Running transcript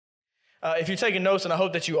If you're taking notes, and I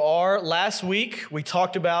hope that you are, last week we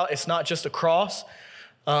talked about it's not just a cross.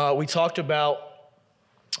 We talked about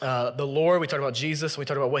the Lord. We talked about Jesus. We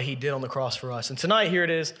talked about what he did on the cross for us. And tonight, here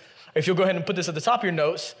it is. If you'll go ahead and put this at the top of your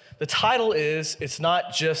notes, the title is, It's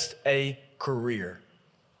Not Just a Career.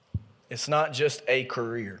 It's not just a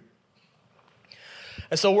career.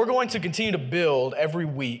 And so we're going to continue to build every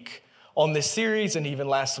week on this series and even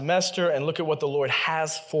last semester and look at what the Lord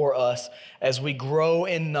has for us as we grow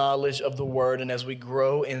in knowledge of the word and as we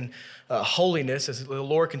grow in holiness, as the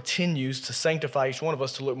Lord continues to sanctify each one of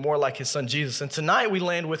us to look more like his son Jesus. And tonight we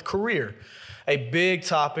land with career, a big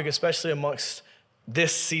topic, especially amongst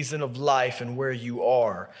this season of life and where you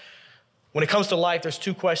are. When it comes to life, there's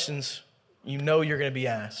two questions you know you're going to be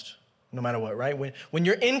asked, no matter what, right? When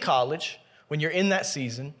you're in college, when you're in that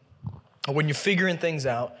season, or when you're figuring things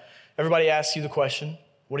out, everybody asks you the question,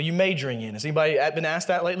 what are you majoring in? Has anybody been asked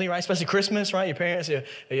that lately, right? Especially Christmas, right? Your parents, your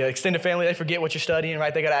extended family, they forget what you're studying,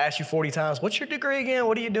 right? They got to ask you 40 times, what's your degree again?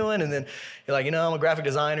 What are you doing? And then you're like, I'm a graphic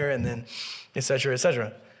designer, and then et cetera, et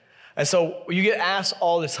cetera. And so you get asked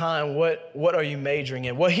all the time, what are you majoring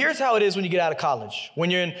in? Well, here's how it is when you get out of college. When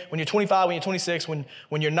you're 25, when you're 26, when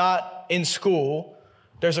you're not in school,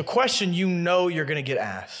 there's a question you know you're going to get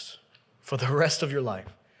asked for the rest of your life.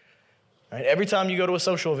 Right? Every time you go to a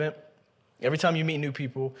social event, every time you meet new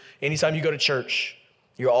people, anytime you go to church,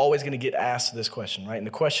 you're always going to get asked this question, right? And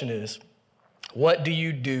the question is, what do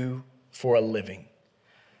you do for a living?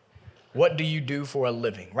 What do you do for a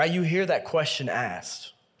living, right? You hear that question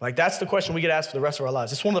asked. Like, that's the question we get asked for the rest of our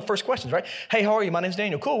lives. It's one of the first questions, right? Hey, how are you? My name's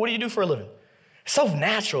Daniel. Cool. What do you do for a living? It's so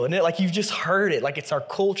natural, isn't it? Like, you've just heard it. Like, it's our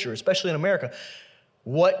culture, especially in America.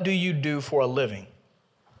 What do you do for a living?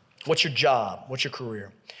 What's your job? What's your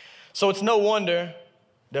career? So it's no wonder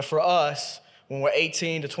that for us, when we're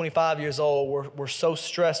 18 to 25 years old, we're so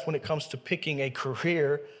stressed when it comes to picking a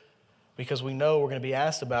career because we know we're going to be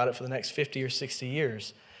asked about it for the next 50 or 60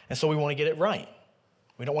 years. And so we want to get it right.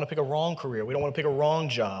 We don't want to pick a wrong career. We don't want to pick a wrong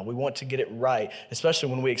job. We want to get it right, especially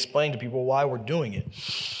when we explain to people why we're doing it.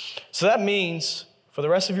 So that means for the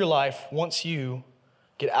rest of your life, once you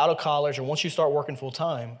get out of college or once you start working full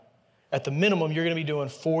time, at the minimum, you're going to be doing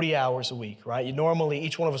 40 hours a week, right? Normally,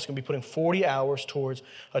 each one of us is going to be putting 40 hours towards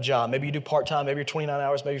a job. Maybe you do part-time, maybe you're 29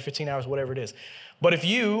 hours, maybe 15 hours, whatever it is. But if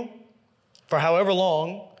you, for however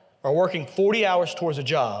long, are working 40 hours towards a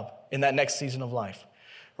job in that next season of life,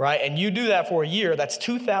 right? And you do that for a year, that's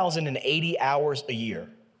 2,080 hours a year,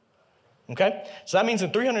 okay? So that means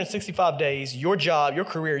in 365 days, your job, your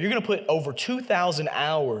career, you're going to put over 2,000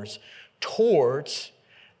 hours towards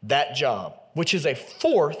that job, which is a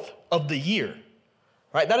fourth of the year,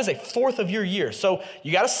 right? That is a fourth of your year. So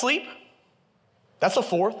you got to sleep. That's a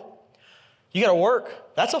fourth. You got to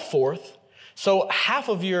work. That's a fourth. So half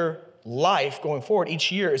of your life going forward each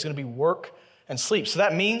year is going to be work and sleep. So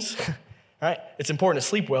that means, right, it's important to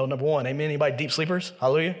sleep well, number one. Amen. Anybody deep sleepers?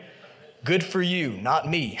 Hallelujah. Good for you, not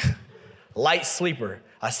me. Light sleeper.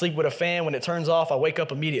 I sleep with a fan. When it turns off, I wake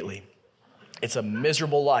up immediately. It's a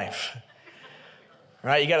miserable life,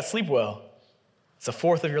 right? You got to sleep well. It's a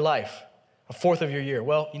fourth of your life, a fourth of your year.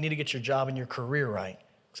 Well, you need to get your job and your career right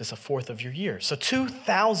because it's a fourth of your year. So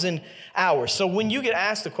 2,000 hours. So when you get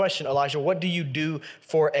asked the question, Elijah, what do you do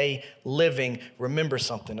for a living? Remember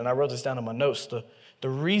something. And I wrote this down in my notes. The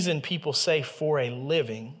reason people say for a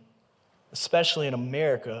living, especially in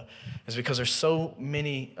America, is because there's so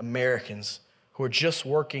many Americans who are just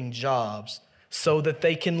working jobs so that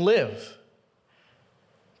they can live.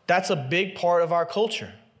 That's a big part of our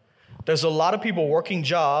culture. There's a lot of people working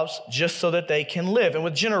jobs just so that they can live. And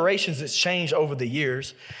with generations, it's changed over the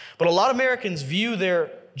years. But a lot of Americans view their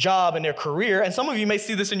job and their career, and some of you may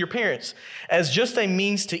see this in your parents, as just a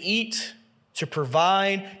means to eat, to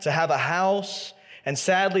provide, to have a house. And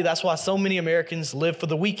sadly, that's why so many Americans live for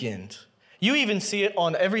the weekend. You even see it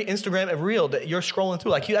on every Instagram and reel that you're scrolling through.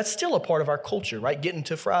 Like, that's still a part of our culture, right? Getting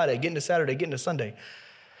to Friday, getting to Saturday, getting to Sunday.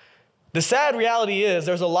 The sad reality is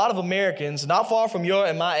there's a lot of Americans, not far from your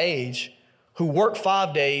and my age, who work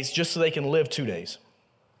 5 days just so they can live 2 days.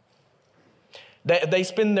 They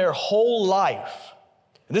spend their whole life,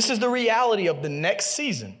 this is the reality of the next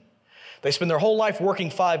season, they spend their whole life working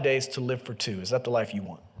 5 days to live for 2. Is that the life you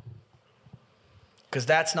want? Because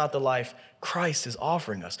that's not the life Christ is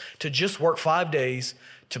offering us. To just work 5 days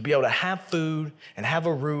to be able to have food and have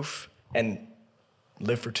a roof and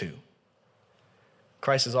live for 2.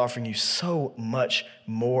 Christ is offering you so much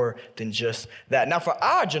more than just that. Now, for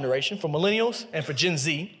our generation, for millennials and for Gen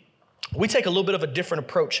Z, we take a little bit of a different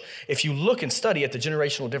approach if you look and study at the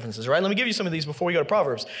generational differences, right? Let me give you some of these before we go to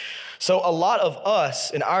Proverbs. So a lot of us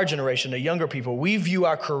in our generation, the younger people, we view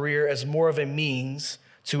our career as more of a means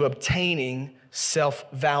to obtaining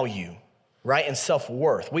self-value, right? And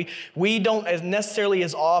self-worth. We don't as necessarily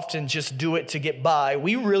as often just do it to get by.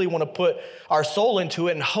 We really want to put our soul into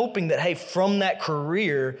it and hoping that, hey, from that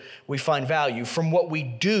career, we find value. From what we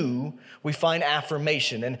do, we find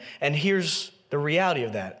affirmation. And here's the reality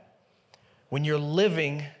of that. When you're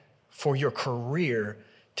living for your career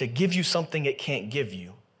to give you something it can't give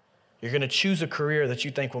you, you're going to choose a career that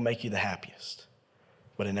you think will make you the happiest,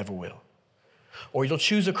 but it never will. Or you'll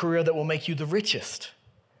choose a career that will make you the richest,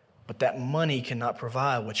 but that money cannot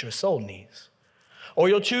provide what your soul needs. Or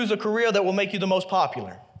you'll choose a career that will make you the most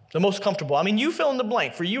popular, the most comfortable. I mean, you fill in the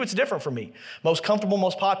blank. For you, it's different from me. Most comfortable,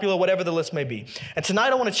 most popular, whatever the list may be. And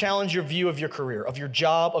tonight, I want to challenge your view of your career, of your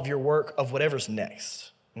job, of your work, of whatever's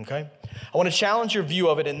next, okay? I want to challenge your view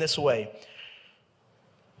of it in this way.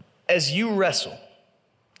 As you wrestle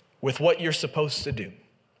with what you're supposed to do,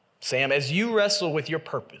 Sam, as you wrestle with your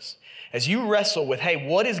purpose, as you wrestle with, hey,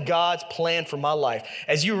 what is God's plan for my life?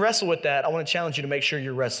 As you wrestle with that, I want to challenge you to make sure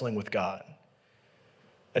you're wrestling with God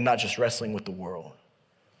and not just wrestling with the world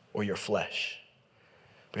or your flesh.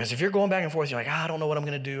 Because if you're going back and forth, you're like, I don't know what I'm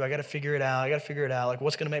going to do. I got to figure it out. Like,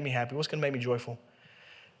 what's going to make me happy? What's going to make me joyful?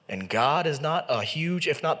 And God is not a huge,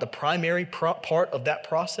 if not the primary part of that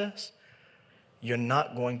process, you're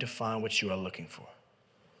not going to find what you are looking for.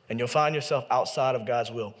 And you'll find yourself outside of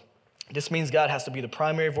God's will. This means God has to be the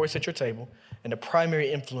primary voice at your table and the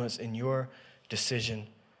primary influence in your decision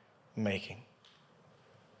making.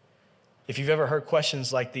 If you've ever heard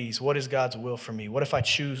questions like these, what is God's will for me? What if I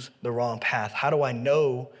choose the wrong path? How do I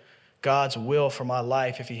know God's will for my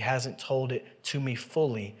life if he hasn't told it to me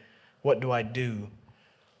fully? What do I do?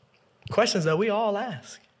 Questions that we all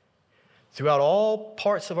ask throughout all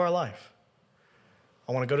parts of our life.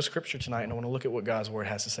 I want to go to Scripture tonight, and I want to look at what God's word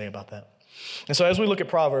has to say about that. And so as we look at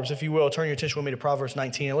Proverbs, if you will, turn your attention with me to Proverbs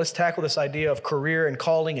 19, and let's tackle this idea of career and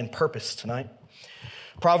calling and purpose tonight.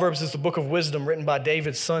 Proverbs is the book of wisdom written by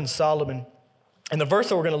David's son, Solomon. And the verse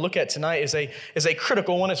that we're going to look at tonight is a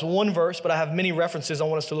critical one. It's one verse, but I have many references I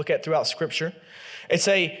want us to look at throughout Scripture. It's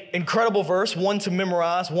an incredible verse, one to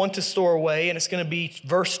memorize, one to store away, and it's going to be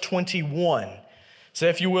verse 21. So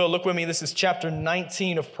if you will, look with me. This is chapter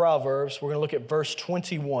 19 of Proverbs. We're going to look at verse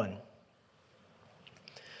 21.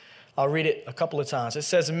 I'll read it a couple of times. It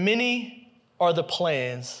says, many are the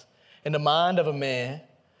plans in the mind of a man,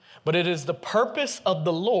 but it is the purpose of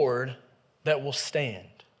the Lord that will stand.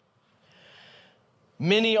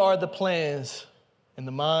 Many are the plans in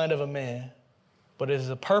the mind of a man, but it is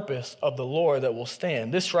the purpose of the Lord that will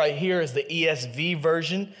stand. This right here is the ESV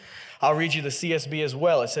version. I'll read you the CSB as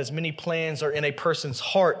well. It says, many plans are in a person's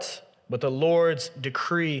heart, but the Lord's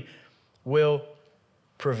decree will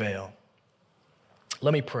prevail.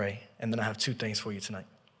 Let me pray, and then I have two things for you tonight.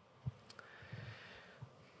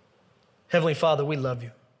 Heavenly Father, we love you.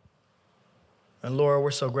 And Lord, we're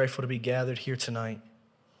so grateful to be gathered here tonight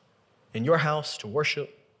in your house to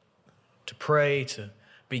worship, to pray, to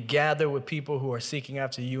be gathered with people who are seeking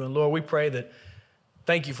after you. And Lord, we pray that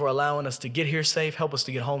thank you for allowing us to get here safe. Help us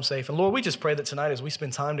to get home safe. And Lord, we just pray that tonight as we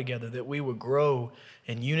spend time together, that we would grow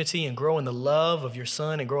in unity and grow in the love of your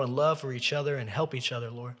Son and grow in love for each other and help each other,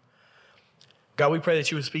 Lord. God, we pray that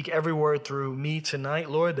you would speak every word through me tonight,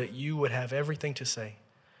 Lord, that you would have everything to say.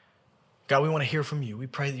 God, we want to hear from you. We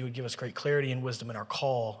pray that you would give us great clarity and wisdom in our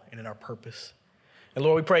call and in our purpose. And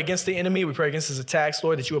Lord, we pray against the enemy. We pray against his attacks,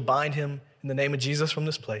 Lord, that you would bind him in the name of Jesus from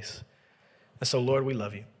this place. And so, Lord, we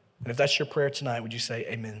love you. And if that's your prayer tonight, would you say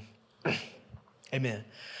amen? Amen.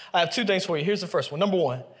 I have two things for you. Here's the first one. Number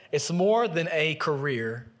one, it's more than a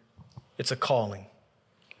career. It's a calling.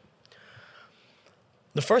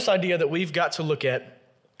 The first idea that we've got to look at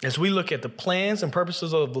as we look at the plans and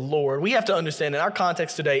purposes of the Lord, we have to understand in our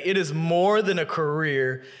context today, it is more than a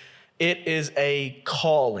career. It is a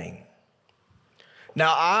calling.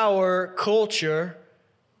 Now, our culture,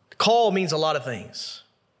 call means a lot of things,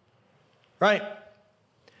 right?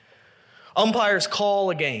 Umpires call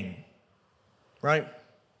a game, right?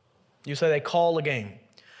 You say they call a game.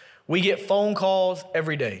 We get phone calls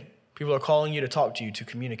every day. People are calling you to talk to you, to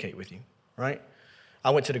communicate with you, right? I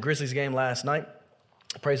went to the Grizzlies game last night.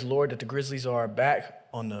 Praise the Lord that the Grizzlies are back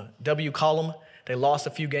on the W column. They lost a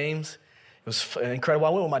few games. It was incredible. I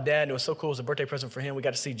went with my dad, and it was so cool. It was a birthday present for him. We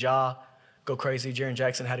got to see Ja go crazy. Jaren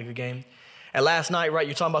Jackson had a good game. And last night, right,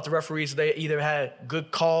 you're talking about the referees. They either had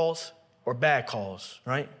good calls or bad calls,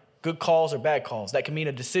 right? Good calls or bad calls. That can mean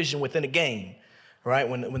a decision within a game, right?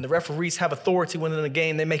 When the referees have authority within a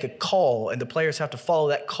game, they make a call, and the players have to follow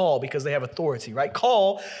that call because they have authority, right?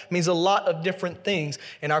 Call means a lot of different things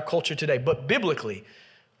in our culture today. But biblically,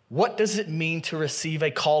 what does it mean to receive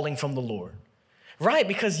a calling from the Lord? Right,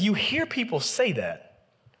 because you hear people say that.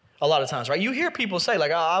 a lot of times, right? You hear people say,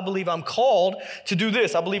 like, I believe I'm called to do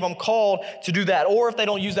this. I believe I'm called to do that. Or if they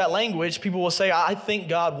don't use that language, people will say, I think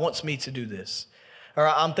God wants me to do this. Or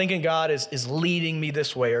I'm thinking God is leading me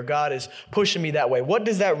this way, or God is pushing me that way. What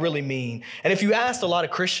does that really mean? And if you asked a lot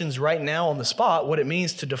of Christians right now on the spot what it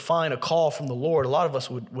means to define a call from the Lord, a lot of us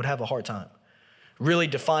would have a hard time really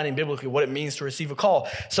defining biblically what it means to receive a call.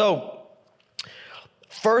 So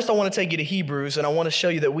first I want to take you to Hebrews, and I want to show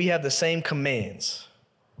you that we have the same commands.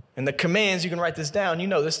 And the commands, you can write this down. You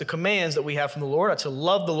know this. The commands that we have from the Lord are to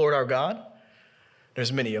love the Lord our God.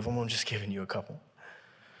 There's many of them. I'm just giving you a couple.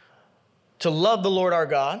 To love the Lord our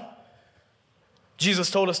God.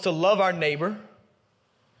 Jesus told us to love our neighbor.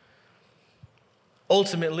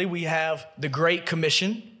 Ultimately, we have the Great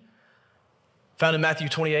Commission found in Matthew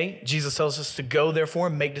 28. Jesus tells us to go, therefore,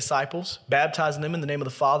 and make disciples, baptizing them in the name of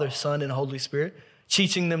the Father, Son, and Holy Spirit,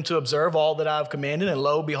 teaching them to observe all that I have commanded, and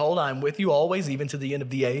lo, behold, I am with you always, even to the end of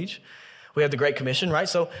the age. We have the Great Commission, right?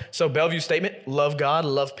 So Bellevue statement, love God,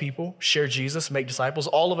 love people, share Jesus, make disciples.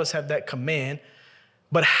 All of us have that command,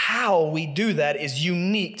 but how we do that is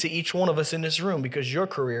unique to each one of us in this room, because your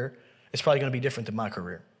career is probably going to be different than my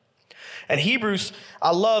career. And Hebrews,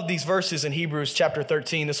 I love these verses in Hebrews chapter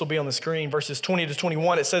 13. This will be on the screen, verses 20 to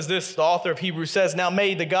 21. It says this, the author of Hebrews says, now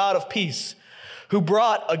may the God of peace, who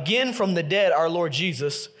brought again from the dead our Lord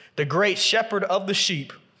Jesus, the great shepherd of the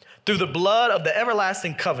sheep, through the blood of the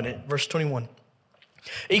everlasting covenant, verse 21,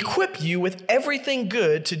 equip you with everything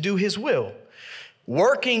good to do his will,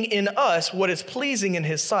 working in us what is pleasing in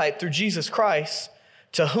his sight through Jesus Christ,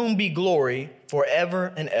 to whom be glory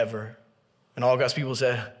forever and ever. And all God's people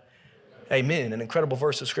said, amen. An incredible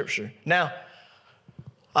verse of scripture. Now,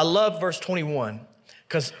 I love verse 21.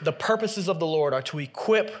 Because the purposes of the Lord are to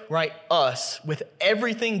equip, right, us with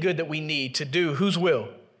everything good that we need to do whose will?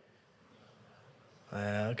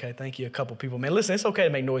 Okay, thank you, a couple people. Man, listen, it's okay to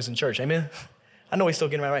make noise in church, amen? I know he's still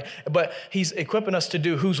getting it right, but he's equipping us to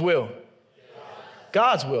do whose will?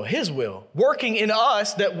 God's will, his will, working in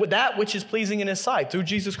us that which is pleasing in his sight through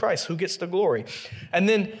Jesus Christ, who gets the glory. And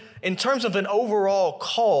then in terms of an overall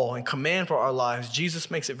call and command for our lives, Jesus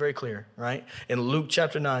makes it very clear, right? In Luke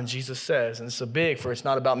chapter 9, Jesus says, and it's a big, for it's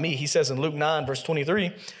not about me. He says in Luke 9, verse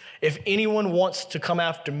 23, if anyone wants to come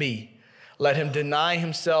after me, let him deny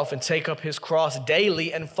himself and take up his cross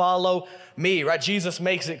daily and follow me, right? Jesus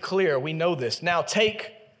makes it clear. We know this. Now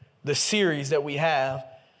take the series that we have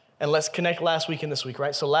and let's connect last week and this week,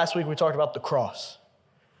 right? So last week we talked about the cross.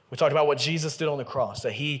 We talked about what Jesus did on the cross,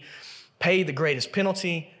 that he paid the greatest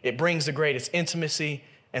penalty. It brings the greatest intimacy.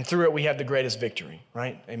 And through it, we have the greatest victory,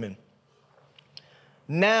 right? Amen.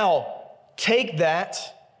 Now, take that,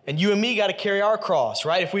 and you and me got to carry our cross,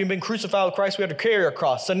 right? If we've been crucified with Christ, we have to carry our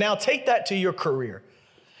cross. So now take that to your career.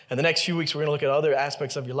 In the next few weeks, we're going to look at other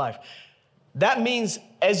aspects of your life. That means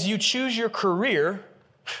as you choose your career,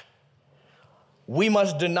 we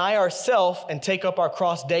must deny ourselves and take up our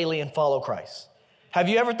cross daily and follow Christ. Have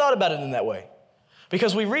you ever thought about it in that way?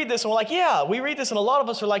 Because we read this and we're like, yeah, we read this and a lot of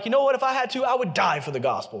us are like, you know what, if I had to, I would die for the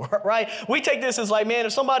gospel, right? We take this as like, man,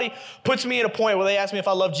 if somebody puts me at a point where they ask me if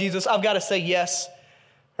I love Jesus, I've got to say yes,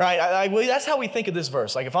 right? That's how we think of this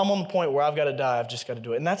verse. Like if I'm on the point where I've got to die, I've just got to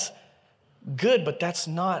do it. And that's good, but that's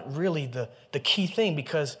not really the key thing,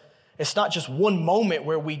 because it's not just one moment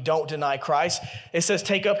where we don't deny Christ. It says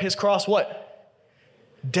take up his cross, what?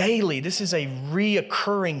 Daily. This is a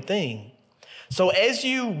reoccurring thing. So as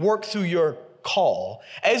you work through your call,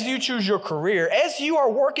 as you choose your career, as you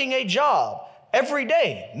are working a job every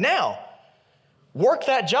day, now, work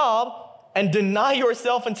that job and deny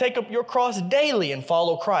yourself and take up your cross daily and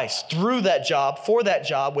follow Christ through that job, for that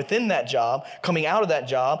job, within that job, coming out of that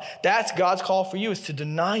job. That's God's call for you, is to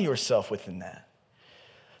deny yourself within that.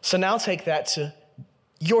 So now take that to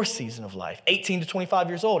your season of life, 18 to 25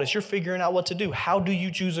 years old, as you're figuring out what to do. How do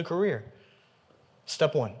you choose a career?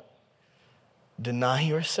 Step one, deny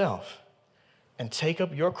yourself and take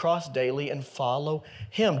up your cross daily and follow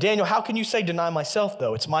him. Daniel, how can you say deny myself,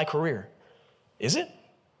 though? It's my career. Is it?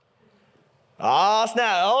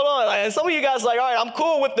 Snap, hold on. Some of you guys are like, all right, I'm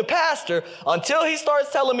cool with the pastor until he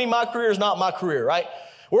starts telling me my career is not my career, right?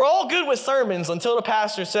 We're all good with sermons until the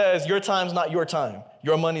pastor says your time's not your time.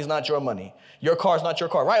 Your money's not your money. Your car's not your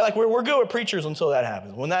car, right? Like we're good with preachers until that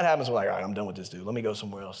happens. When that happens, we're like, all right, I'm done with this dude. Let me go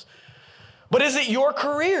somewhere else. But is it your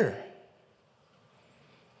career?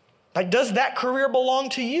 Like, does that career belong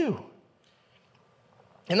to you?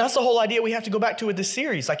 And that's the whole idea we have to go back to with this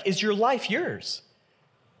series. Like, is your life yours?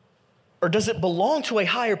 Or does it belong to a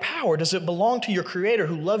higher power? Does it belong to your creator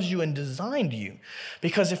who loves you and designed you?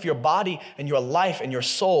 Because if your body and your life and your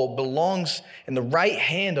soul belongs in the right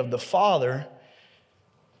hand of the Father,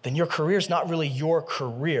 then your career is not really your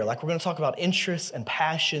career. Like we're going to talk about interests and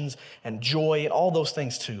passions and joy and all those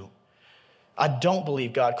things too. I don't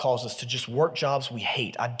believe God calls us to just work jobs we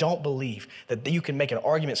hate. I don't believe that you can make an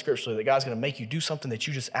argument scripturally that God's going to make you do something that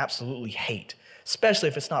you just absolutely hate, especially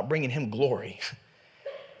if it's not bringing him glory.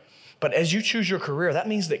 But as you choose your career, that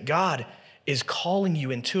means that God is calling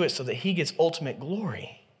you into it so that he gets ultimate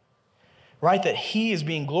glory, right? That he is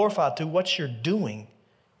being glorified through what you're doing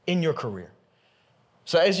in your career.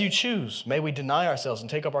 So as you choose, may we deny ourselves and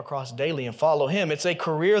take up our cross daily and follow him. It's a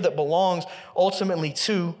career that belongs ultimately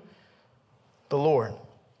to the Lord.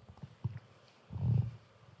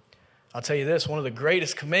 I'll tell you this, one of the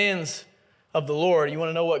greatest commands of the Lord, you want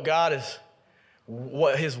to know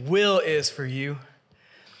what his will is for you?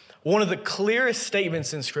 One of the clearest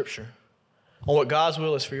statements in Scripture on what God's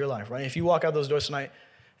will is for your life, right? If you walk out those doors tonight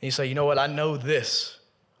and you say, you know what, I know this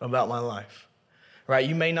about my life, right?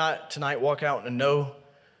 You may not tonight walk out and know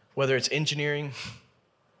whether it's engineering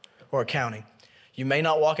or accounting. You may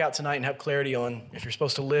not walk out tonight and have clarity on if you're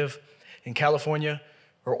supposed to live in California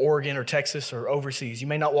or Oregon or Texas or overseas. You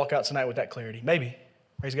may not walk out tonight with that clarity. Maybe.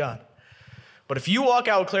 Praise God. But if you walk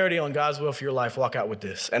out with clarity on God's will for your life, walk out with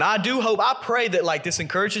this. And I pray that this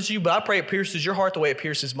encourages you, but I pray it pierces your heart the way it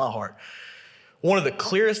pierces my heart. One of the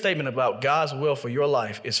clearest statements about God's will for your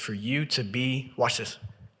life is for you to be, watch this,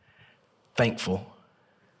 thankful.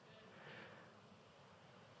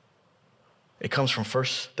 It comes from 1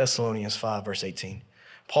 Thessalonians 5, verse 18.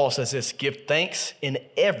 Paul says this, give thanks in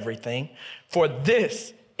everything, for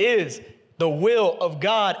this is the will of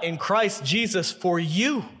God in Christ Jesus for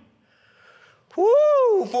you.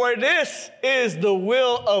 Woo! For this is the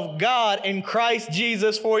will of God in Christ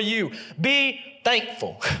Jesus for you. Be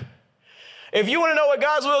thankful. If you want to know what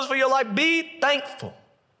God's will is for your life, be thankful.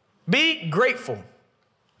 Be grateful.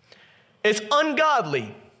 It's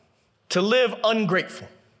ungodly to live ungrateful.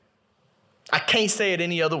 I can't say it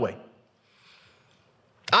any other way.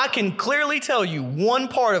 I can clearly tell you one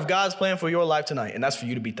part of God's plan for your life tonight, and that's for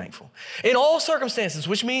you to be thankful. In all circumstances,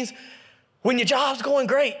 which means when your job's going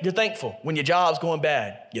great, you're thankful. When your job's going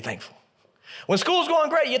bad, you're thankful. When school's going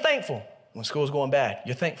great, you're thankful. When school's going bad,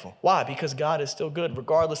 you're thankful. Why? Because God is still good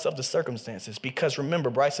regardless of the circumstances. Because remember,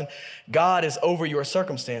 Bryson, God is over your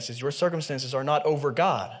circumstances. Your circumstances are not over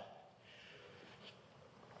God.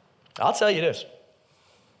 I'll tell you this.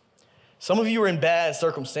 Some of you are in bad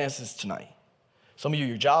circumstances tonight. Some of you,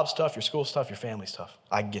 your job's tough, your school's tough, your family's tough.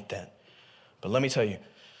 I get that. But let me tell you,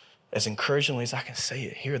 as encouragingly as I can say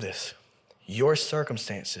it, hear this. Your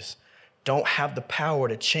circumstances don't have the power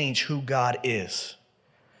to change who God is.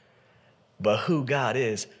 But who God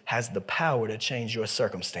is has the power to change your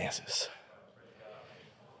circumstances.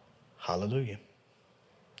 Hallelujah.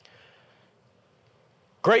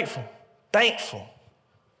 Grateful, thankful.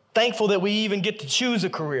 Thankful that we even get to choose a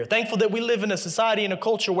career. Thankful that we live in a society and a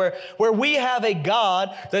culture where we have a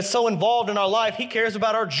God that's so involved in our life, he cares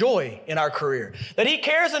about our joy in our career. That he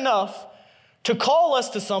cares enough to call us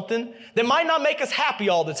to something that might not make us happy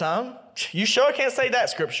all the time. You sure can't say that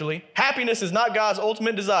scripturally. Happiness is not God's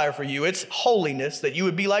ultimate desire for you. It's holiness, that you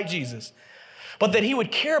would be like Jesus. But that he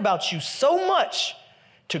would care about you so much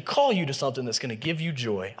to call you to something that's going to give you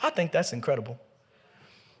joy. I think that's incredible.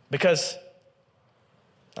 Because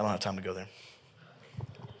I don't have time to go there.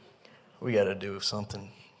 We got to do something.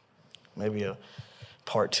 Maybe a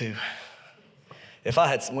part 2. If I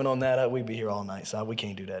had went on that, we'd be here all night. So we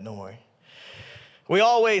can't do that. Don't worry. I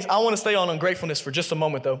want to stay on ungratefulness for just a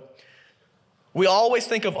moment, though. We always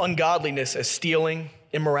think of ungodliness as stealing,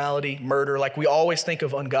 immorality, murder. Like we always think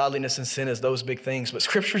of ungodliness and sin as those big things. But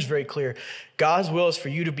Scripture is very clear. God's will is for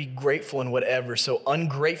you to be grateful in whatever. So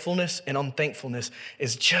ungratefulness and unthankfulness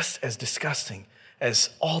is just as disgusting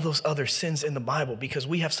as all those other sins in the Bible because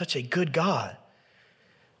we have such a good God.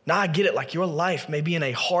 Now I get it, like your life may be in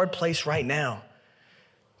a hard place right now.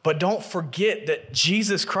 But don't forget that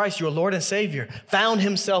Jesus Christ, your Lord and Savior, found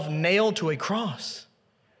himself nailed to a cross.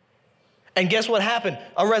 And guess what happened?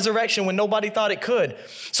 A resurrection when nobody thought it could.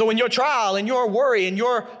 So in your trial, in your worry, in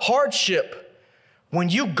your hardship, when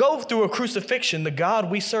you go through a crucifixion, the God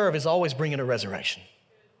we serve is always bringing a resurrection.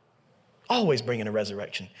 Always bringing a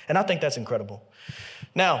resurrection. And I think that's incredible.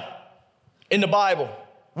 Now, in the Bible,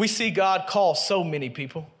 we see God call so many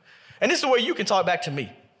people. And this is where you can talk back to me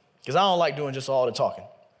because I don't like doing just all the talking.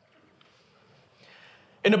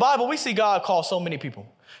 In the Bible, we see God call so many people.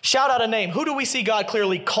 Shout out a name. Who do we see God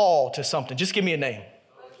clearly call to something? Just give me a name.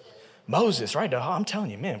 Moses, right? I'm telling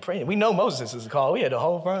you, man, pray. We know Moses is called. We had the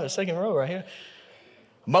whole front, the second row right here.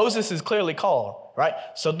 Moses is clearly called, right?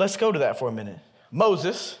 So let's go to that for a minute.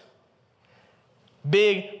 Moses,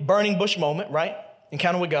 big burning bush moment, right?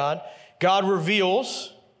 Encounter with God. God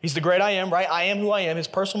reveals He's the great I am, right? I am who I am, his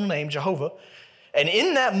personal name, Jehovah. And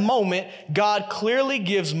in that moment, God clearly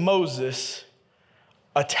gives Moses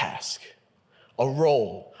a task, a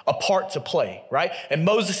role, a part to play, right? And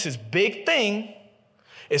Moses' big thing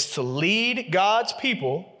is to lead God's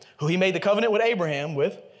people, who he made the covenant with Abraham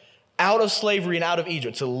with, out of slavery and out of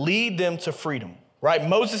Egypt, to lead them to freedom, right?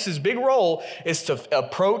 Moses' big role is to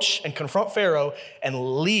approach and confront Pharaoh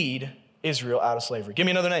and lead Israel out of slavery. Give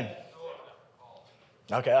me another name.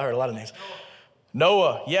 Okay, I heard a lot of names.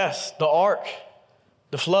 Noah, yes, the ark,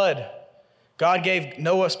 the flood. God gave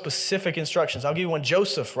Noah specific instructions. I'll give you one.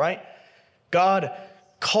 Joseph, right? God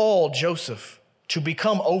called Joseph to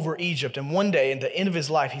become over Egypt. And one day, in the end of his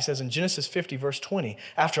life, he says in Genesis 50, verse 20,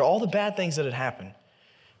 after all the bad things that had happened,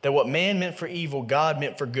 that what man meant for evil, God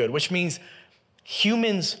meant for good, which means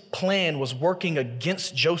humans' plan was working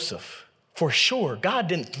against Joseph. For sure, God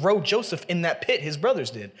didn't throw Joseph in that pit, his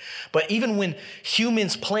brothers did. But even when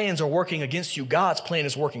humans' plans are working against you, God's plan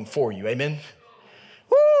is working for you, amen?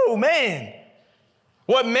 Woo, man.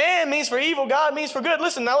 What man means for evil, God means for good.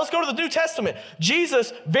 Listen, now let's go to the New Testament.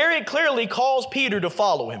 Jesus very clearly calls Peter to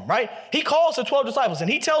follow him, right? He calls the 12 disciples and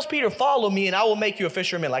he tells Peter, follow me and I will make you a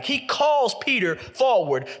fisher of men. Like he calls Peter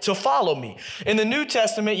forward to follow me. In the New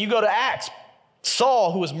Testament, you go to Acts.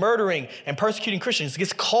 Saul, who was murdering and persecuting Christians,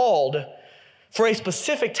 gets called for a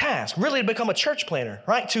specific task, really to become a church planner,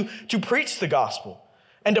 right? To preach the gospel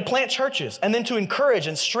and to plant churches and then to encourage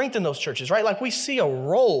and strengthen those churches, right? Like we see a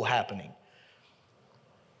role happening.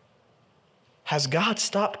 Has God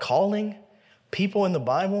stopped calling people in the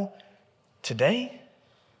Bible today?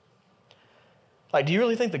 Like, do you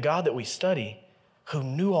really think the God that we study, who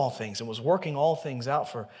knew all things and was working all things out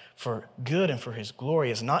for good and for his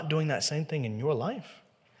glory, is not doing that same thing in your life?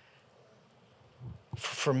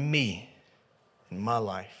 For me, in my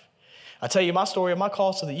life. I tell you my story of my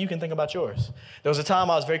call so that you can think about yours. There was a time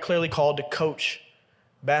I was very clearly called to coach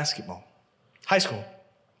basketball. High school.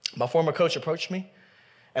 My former coach approached me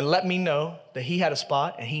and let me know that he had a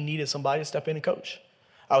spot and he needed somebody to step in and coach.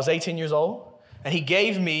 I was 18 years old and he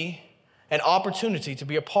gave me an opportunity to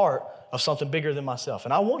be a part of something bigger than myself.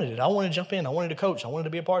 And I wanted it. I wanted to jump in. I wanted to coach. I wanted to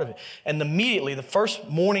be a part of it. And immediately, the first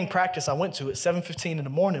morning practice I went to at 7:15 in the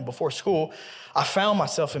morning before school, I found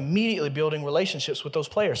myself immediately building relationships with those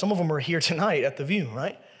players. Some of them are here tonight at the View,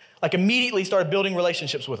 right? Like immediately started building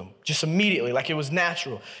relationships with them. Just immediately, like it was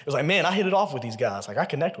natural. It was like, man, I hit it off with these guys. Like I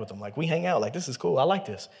connect with them. Like we hang out. Like this is cool. I like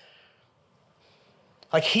this.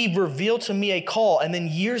 Like he revealed to me a call. And then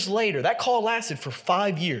years later, that call lasted for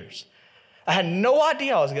 5 years. I had no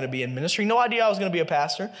idea I was going to be in ministry, no idea I was going to be a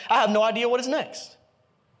pastor. I have no idea what is next.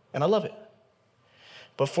 And I love it.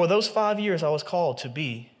 But for those 5 years, I was called to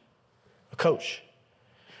be a coach.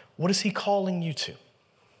 What is he calling you to? I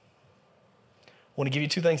want to give you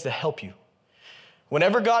two things to help you.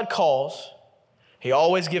 Whenever God calls, he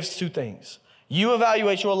always gives two things. You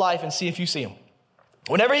evaluate your life and see if you see him.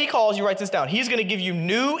 Whenever he calls, you write this down. He's going to give you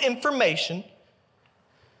new information,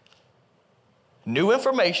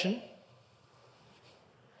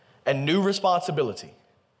 and new responsibility.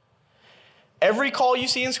 Every call you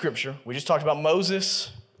see in Scripture, we just talked about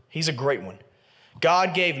Moses, he's a great one.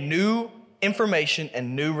 God gave new information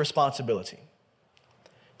and new responsibility.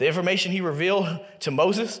 The information he revealed to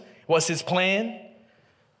Moses was his plan.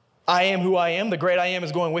 I am who I am, the great I am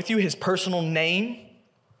is going with you, his personal name.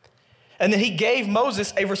 And then he gave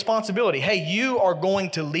Moses a responsibility. Hey, you are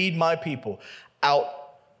going to lead my people out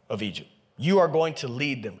of Egypt. You are going to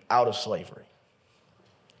lead them out of slavery.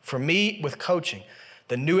 For me, with coaching,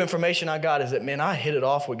 the new information I got is that, man, I hit it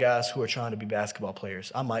off with guys who are trying to be basketball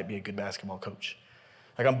players. I might be a good basketball coach.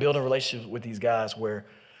 Like I'm building relationships with these guys where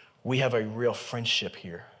we have a real friendship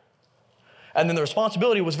here. And then the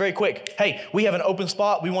responsibility was very quick. Hey, we have an open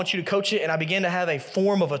spot. We want you to coach it. And I began to have a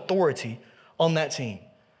form of authority on that team.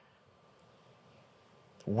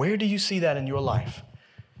 Where do you see that in your life?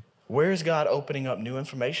 Where is God opening up new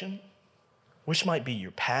information? Which might be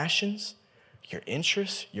your passions, your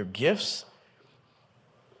interests, your gifts,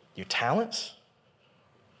 your talents?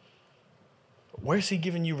 Where's he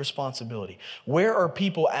giving you responsibility? Where are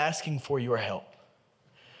people asking for your help?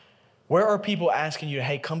 Where are people asking you,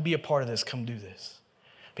 hey, come be a part of this, come do this?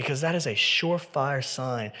 Because that is a surefire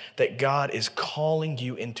sign that God is calling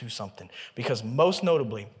you into something. Because most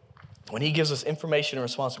notably, when he gives us information and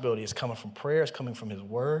responsibility, it's coming from prayer, it's coming from his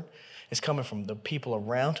word, it's coming from the people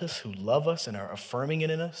around us who love us and are affirming it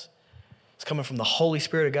in us. It's coming from the Holy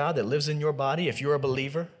Spirit of God that lives in your body, if you're a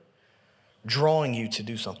believer, drawing you to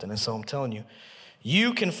do something. And so I'm telling you,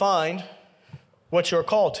 you can find what you're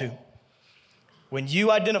called to when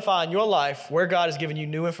you identify in your life where God has given you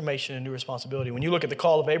new information and new responsibility. When you look at the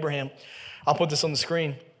call of Abraham, I'll put this on the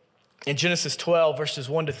screen. In Genesis 12, verses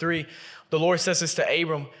 1-3, the Lord says this to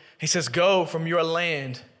Abram. He says, go from your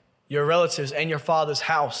land, your relatives, and your father's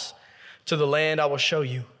house to the land I will show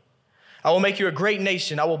you. I will make you a great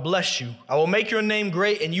nation. I will bless you. I will make your name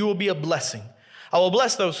great, and you will be a blessing. I will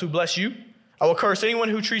bless those who bless you. I will curse anyone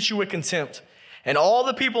who treats you with contempt. And all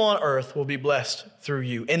the people on earth will be blessed through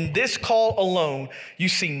you. In this call alone, you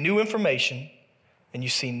see new information and you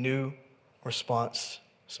see new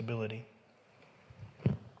responsibility.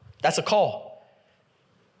 That's a call.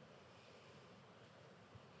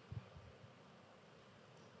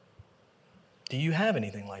 Do you have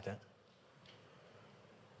anything like that?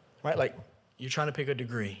 Right? Like you're trying to pick a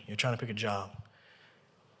degree, you're trying to pick a job.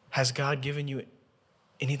 Has God given you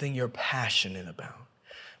anything you're passionate about?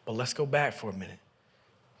 But let's go back for a minute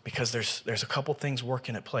because there's a couple things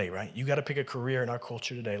working at play, right? You got to pick a career in our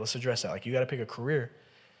culture today. Let's address that. Like you got to pick a career,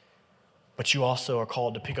 but you also are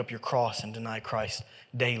called to pick up your cross and deny Christ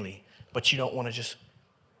daily. But you don't want to just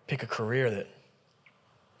pick a career that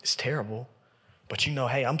is terrible, but you know,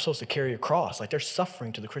 hey, I'm supposed to carry a cross. Like there's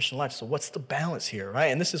suffering to the Christian life. So what's the balance here, right?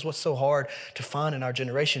 And this is what's so hard to find in our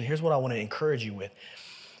generation. Here's what I want to encourage you with.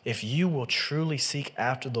 If you will truly seek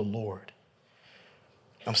after the Lord,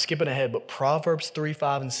 I'm skipping ahead, but Proverbs 3,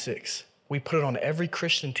 5, and 6. We put it on every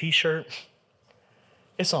Christian t-shirt.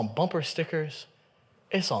 It's on bumper stickers.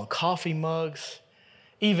 It's on coffee mugs.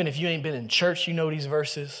 Even if you ain't been in church, you know these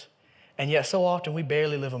verses. And yet so often we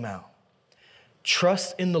barely live them out.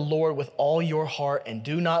 Trust in the Lord with all your heart and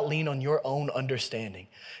do not lean on your own understanding.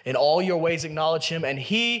 In all your ways acknowledge him and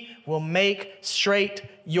he will make straight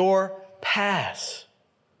your paths.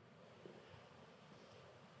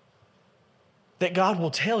 That God will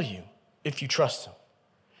tell you if you trust him.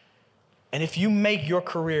 And if you make your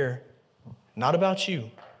career not about you,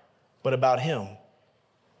 but about him,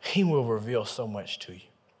 he will reveal so much to you.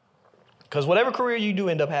 Because whatever career you do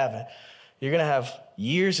end up having, you're going to have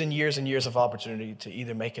years and years and years of opportunity to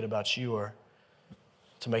either make it about you or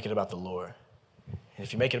to make it about the Lord. And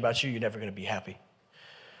if you make it about you, you're never going to be happy.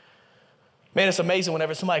 Man, it's amazing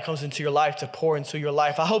whenever somebody comes into your life to pour into your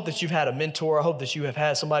life. I hope that you've had a mentor. I hope that you have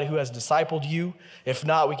had somebody who has discipled you. If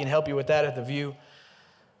not, we can help you with that at The View.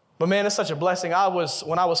 But man, it's such a blessing.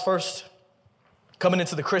 When I was first coming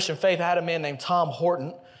into the Christian faith, I had a man named Tom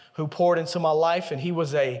Horton who poured into my life, and he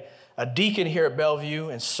was a deacon here at Bellevue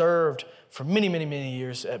and served for many, many, many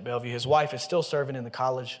years at Bellevue. His wife is still serving in the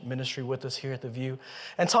college ministry with us here at The View.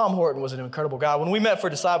 And Tom Horton was an incredible guy. When we met for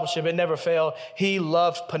discipleship, it never failed. He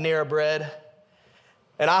loved Panera Bread.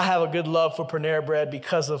 And I have a good love for Panera Bread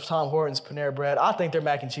because of Tom Horton's Panera Bread. I think their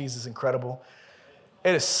mac and cheese is incredible.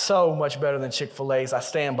 It is so much better than Chick-fil-A's. I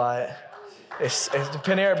stand by it. It's the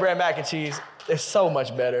Panera Bread mac and cheese. It's so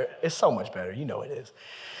much better. It's so much better. You know it is.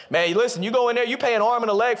 Man, listen, you go in there, you pay an arm and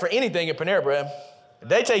a leg for anything at Panera Bread.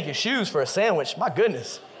 They take your shoes for a sandwich. My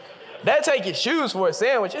goodness. They take your shoes for a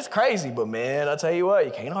sandwich. It's crazy, but man, I'll tell you what,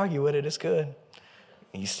 you can't argue with it. It's good.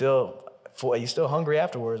 And you're still hungry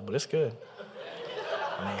afterwards, but it's good.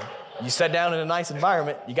 I mean, you sat down in a nice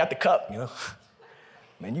environment, you got the cup, you know.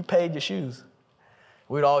 Man, you paid your shoes.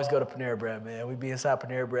 We'd always go to Panera Bread, man. We'd be inside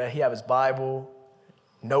Panera Bread. He'd have his Bible,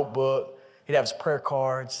 notebook. He'd have his prayer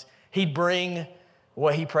cards. He'd bring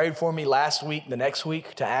what he prayed for me last week, the next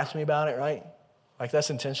week, to ask me about it, right? Like,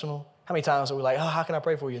 that's intentional. How many times are we like, oh, how can I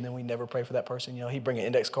pray for you? And then we never pray for that person. You know, he'd bring an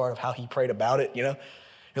index card of how he prayed about it, you know.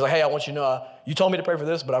 He's like, hey, I want you to know, you told me to pray for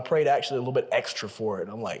this, but I prayed actually a little bit extra for it.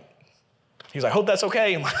 And I'm like, he's like, hope that's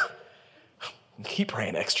okay. I'm like, keep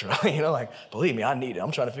praying extra. You know, like, believe me, I need it.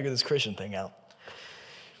 I'm trying to figure this Christian thing out.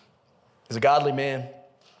 He's a godly man.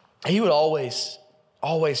 He would always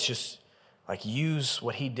just like use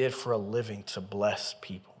what he did for a living to bless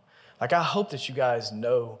people. Like, I hope that you guys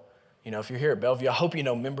know, you know, if you're here at Bellevue, I hope you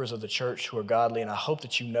know members of the church who are godly, and I hope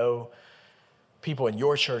that you know people in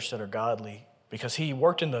your church that are godly, because he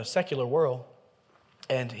worked in the secular world,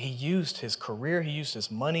 and he used his career, he used his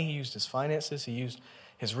money, he used his finances, he used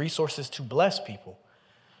his resources to bless people.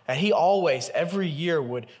 And he always, every year,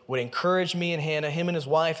 would encourage me and Hannah, him and his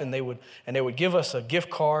wife, and they would give us a gift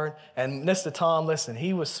card. And Mr. Tom, listen,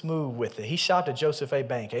 he was smooth with it. He shopped at Joseph A.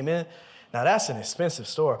 Bank, amen? Now, that's an expensive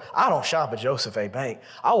store. I don't shop at Joseph A. Bank.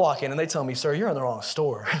 I walk in and they tell me, sir, you're in the wrong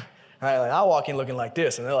store. Right? Like, I walk in looking like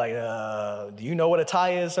this, and they're like, do you know what a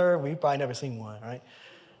tie is, sir? We've probably never seen one, right?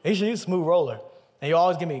 He's a smooth roller. And he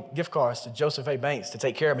always give me gift cards to Joseph A. Banks to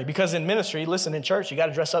take care of me. Because in ministry, listen, in church, you got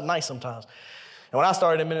to dress up nice sometimes. And when I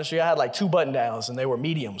started in ministry, I had like 2 button-downs, and they were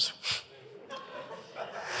mediums.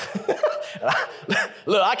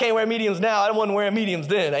 Look, I can't wear mediums now. I wasn't wearing mediums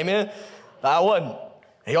then, amen? I wasn't.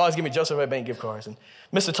 He always give me Joseph A. Bank gift cards. And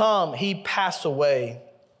Mr. Tom, he passed away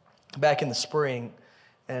back in the spring.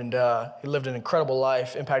 And he lived an incredible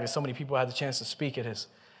life, impacted so many people. I had the chance to speak at his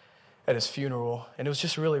funeral. And it was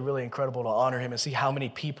just really, really incredible to honor him and see how many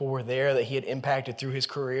people were there that he had impacted through his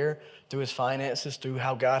career, through his finances, through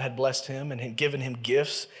how God had blessed him and had given him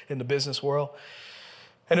gifts in the business world.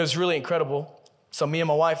 And it was really incredible. So me and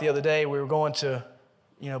my wife the other day, we were going to,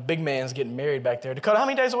 big man's getting married back there. Dakota, how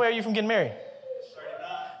many days away are you from getting married?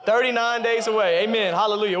 39 days away. Amen.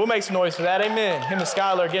 Hallelujah. We'll make some noise for that. Amen. Him and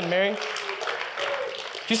Skylar are getting married.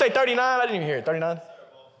 Did you say 39? I didn't even hear it. 39?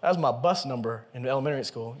 That was my bus number in elementary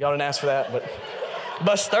school. Y'all didn't ask for that, but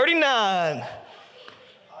bus 39. I'll have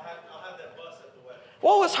that bus at the wedding.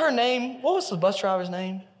 What was her name? What was the bus driver's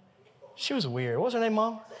name? She was weird. What was her name,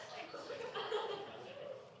 Mom?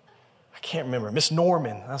 I can't remember. Miss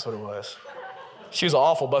Norman. That's what it was. She was an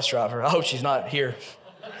awful bus driver. I hope she's not here.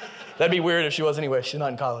 That'd be weird if she was anyway. She's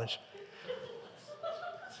not in college.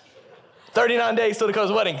 39 days till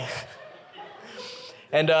Dakota's wedding.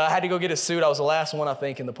 And I had to go get a suit. I was the last one, I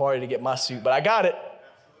think, in the party to get my suit. But I got it.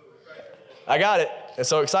 I got it. And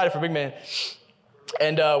so excited for Big Man.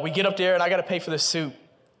 And we get up there, and I got to pay for this suit.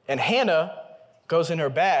 And Hannah goes in her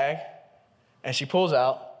bag, and she pulls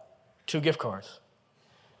out 2 gift cards.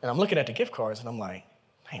 And I'm looking at the gift cards, and I'm like,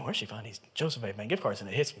 man, where'd she find these Joseph A. Bank gift cards? And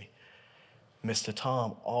it hits me. Mr.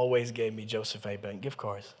 Tom always gave me Joseph A. Bank gift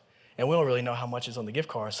cards. And we don't really know how much is on the gift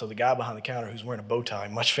cards, so the guy behind the counter who's wearing a bow tie,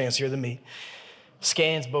 much fancier than me,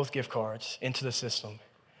 scans both gift cards into the system.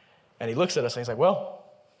 And he looks at us and he's like, well,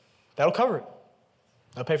 that'll cover it.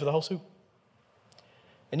 I'll pay for the whole suit.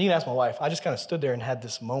 And you can ask my wife. I just kind of stood there and had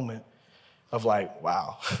this moment of like,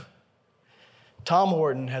 wow. Tom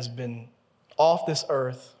Horton has been off this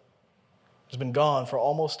earth, has been gone for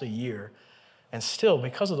almost a year. And still,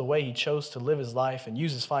 because of the way he chose to live his life and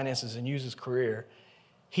use his finances and use his career,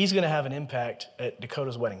 he's going to have an impact at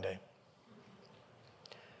Dakota's wedding day.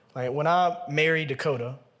 Like when I marry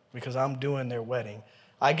Dakota, because I'm doing their wedding,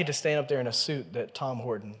 I get to stand up there in a suit that Tom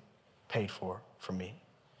Horton paid for me.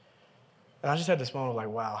 And I just had this moment of like,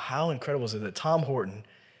 wow, how incredible is it that Tom Horton,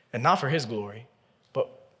 and not for his glory, but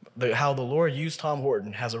how the Lord used Tom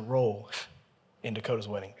Horton has a role in Dakota's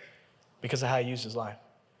wedding because of how he used his life.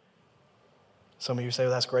 Some of you say,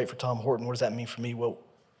 well, that's great for Tom Horton. What does that mean for me? Well,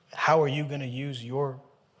 how are you going to use your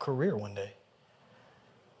career one day?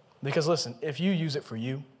 Because listen, if you use it for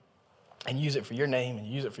you, and use it for your name, and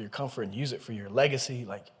use it for your comfort, and use it for your legacy,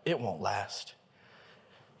 like, it won't last.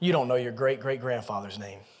 You don't know your great-great-grandfather's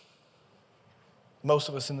name. Most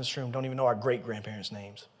of us in this room don't even know our great-grandparents'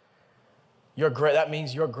 names. That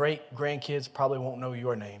means your great-grandkids probably won't know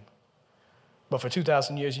your name. But for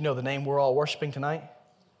 2,000 years, you know the name we're all worshiping tonight?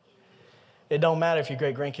 It don't matter if your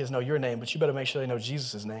great-grandkids know your name, but you better make sure they know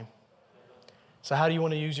Jesus' name. So how do you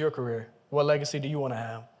want to use your career? What legacy do you want to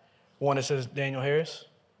have? One that says Daniel Harris?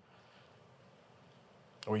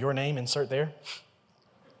 Or your name, insert there?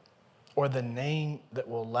 Or the name that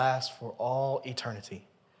will last for all eternity?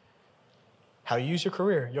 How you use your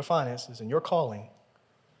career, your finances, and your calling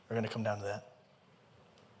are going to come down to that.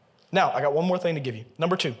 Now, I got one more thing to give you.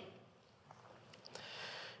 Number 2.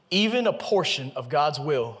 Even a portion of God's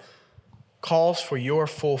will calls for your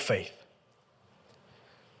full faith.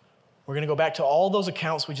 We're going to go back to all those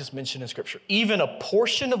accounts we just mentioned in Scripture. Even a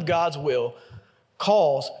portion of God's will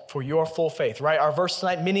calls for your full faith, right? Our verse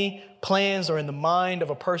tonight, many plans are in the mind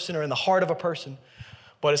of a person or in the heart of a person,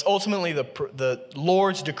 but it's ultimately the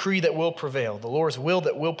Lord's decree that will prevail, the Lord's will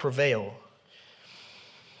that will prevail.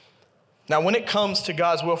 Now, when it comes to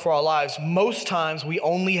God's will for our lives, most times we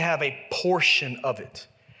only have a portion of it.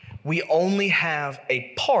 We only have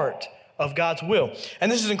a part of God's will.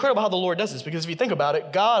 And this is incredible how the Lord does this, because if you think about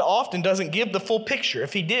it, God often doesn't give the full picture.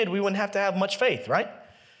 If he did, we wouldn't have to have much faith, right?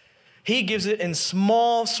 He gives it in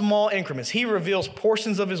small, small increments. He reveals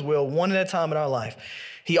portions of his will one at a time in our life.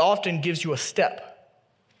 He often gives you a step,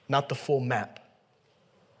 not the full map,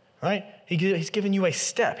 right? He's given you a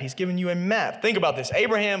step. He's given you a map. Think about this.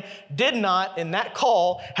 Abraham did not, in that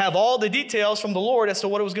call, have all the details from the Lord as to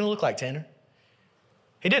what it was going to look like, Tanner.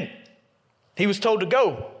 He didn't. He was told to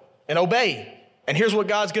go and obey. And here's what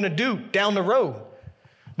God's going to do down the road.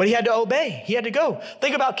 But he had to obey. He had to go.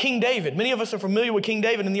 Think about King David. Many of us are familiar with King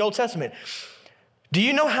David in the Old Testament. Do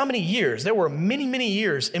you know how many years? There were many, many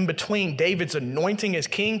years in between David's anointing as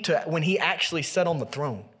king to when he actually sat on the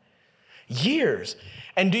throne. Years.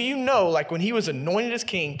 And do you know, like when he was anointed as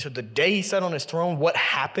king to the day he sat on his throne, what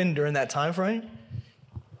happened during that time frame?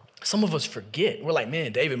 some of us forget. We're like,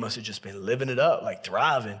 man, David must have just been living it up, like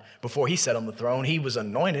thriving before he sat on the throne. He was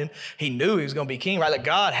anointed. He knew he was going to be king, right? Like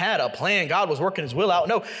God had a plan. God was working his will out.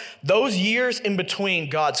 No, those years in between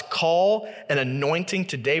God's call and anointing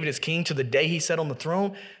to David as king to the day he sat on the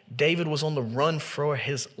throne, David was on the run for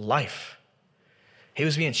his life. He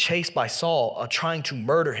was being chased by Saul, trying to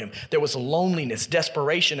murder him. There was loneliness,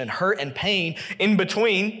 desperation, and hurt and pain in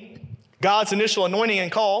between God's initial anointing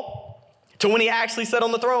and call to when he actually sat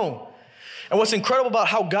on the throne. And what's incredible about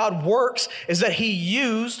how God works is that he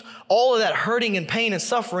used all of that hurting and pain and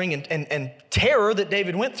suffering and terror that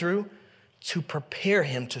David went through to prepare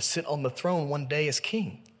him to sit on the throne one day as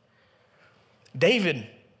king. David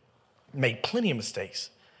made plenty of mistakes,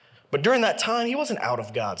 but during that time, he wasn't out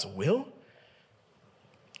of God's will.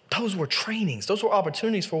 Those were trainings. Those were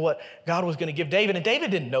opportunities for what God was going to give David. And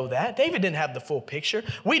David didn't know that. David didn't have the full picture.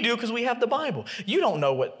 We do because we have the Bible. You don't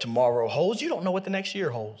know what tomorrow holds. You don't know what the next year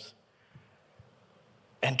holds.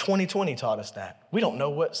 And 2020 taught us that. We don't know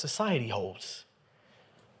what society holds,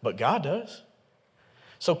 but God does.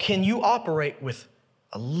 So can you operate with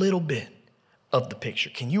a little bit of the picture?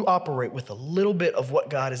 Can you operate with a little bit of what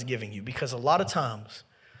God is giving you? Because a lot of times,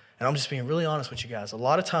 and I'm just being really honest with you guys, a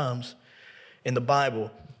lot of times in the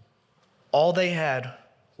Bible, all they had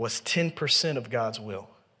was 10% of God's will,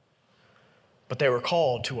 but they were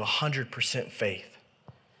called to 100% faith.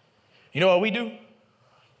 You know what we do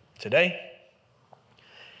today?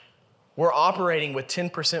 We're operating with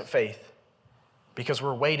 10% faith because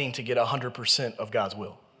we're waiting to get 100% of God's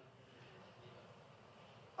will.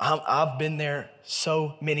 I've been there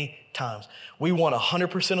so many times. We want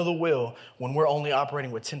 100% of the will when we're only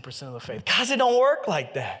operating with 10% of the faith. Guys, it don't work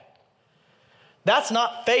like that. That's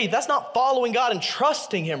not faith. That's not following God and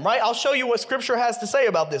trusting him, right? I'll show you what scripture has to say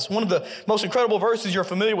about this. One of the most incredible verses, you're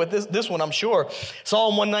familiar with this one, I'm sure.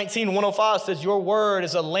 Psalm 119, 105 says, your word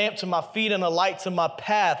is a lamp to my feet and a light to my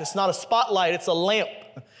path. It's not a spotlight, it's a lamp.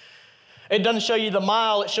 It doesn't show you the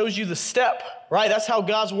mile, it shows you the step, right? That's how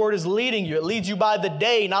God's word is leading you. It leads you by the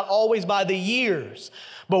day, not always by the years.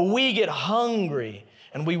 But we get hungry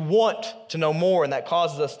and we want to know more, and that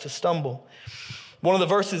causes us to stumble. One of the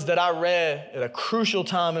verses that I read at a crucial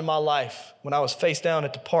time in my life when I was face down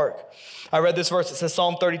at the park, I read this verse. It says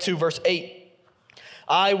Psalm 32, verse 8.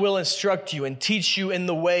 I will instruct you and teach you in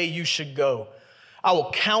the way you should go. I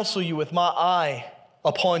will counsel you with my eye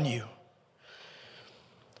upon you.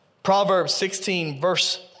 Proverbs 16,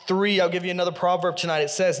 verse 3. I'll give you another proverb tonight.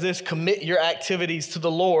 It says this, commit your activities to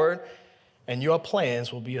the Lord and your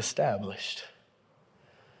plans will be established.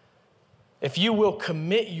 If you will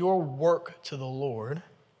commit your work to the Lord,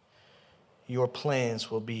 your plans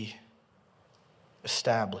will be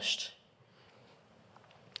established.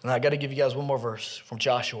 And I got to give you guys one more verse from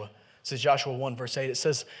Joshua. It says Joshua 1, verse 8. It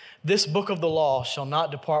says, this book of the law shall not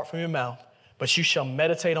depart from your mouth, but you shall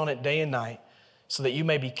meditate on it day and night, so that you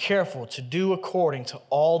may be careful to do according to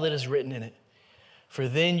all that is written in it. For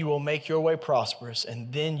then you will make your way prosperous,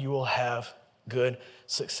 and then you will have good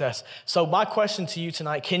success. So my question to you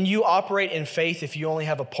tonight, can you operate in faith if you only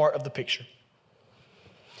have a part of the picture?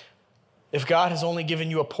 If God has only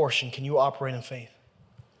given you a portion, can you operate in faith?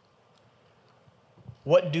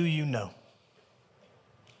 What do you know?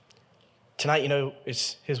 Tonight, you know,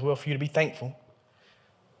 it's his will for you to be thankful.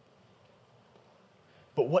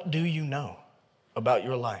 But what do you know about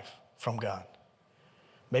your life from God?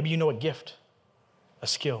 Maybe you know a gift, a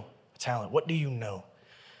skill, a talent. What do you know?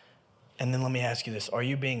 And then let me ask you this. Are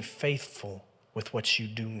you being faithful with what you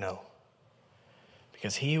do know?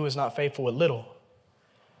 Because he who is not faithful with little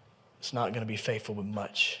is not going to be faithful with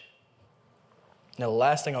much. Now, the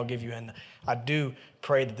last thing I'll give you, and I do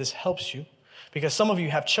pray that this helps you, because some of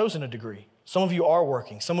you have chosen a degree. Some of you are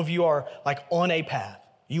working. Some of you are like on a path.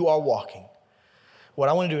 You are walking. What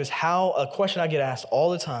I want to do is a question I get asked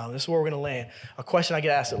all the time, this is where we're going to land, a question I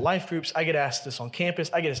get asked at life groups, I get asked this on campus,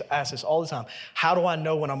 I get asked this all the time. How do I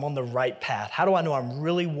know when I'm on the right path? How do I know I'm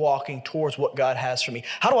really walking towards what God has for me?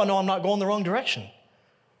 How do I know I'm not going the wrong direction?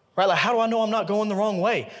 Right? Like, how do I know I'm not going the wrong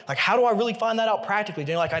way? Like, how do I really find that out practically?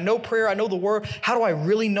 Daniel, like, I know prayer, I know the word. How do I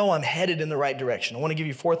really know I'm headed in the right direction? I want to give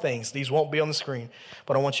you 4 things. These won't be on the screen,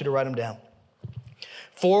 but I want you to write them down.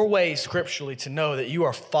 4 ways scripturally to know that you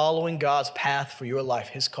are following God's path for your life,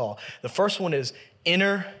 his call. The first one is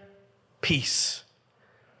inner peace.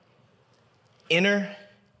 Inner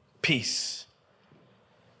peace.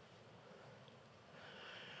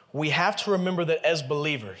 We have to remember that as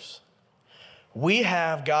believers, we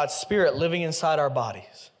have God's Spirit living inside our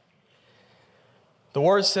bodies. The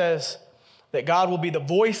word says that God will be the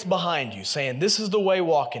voice behind you saying, this is the way,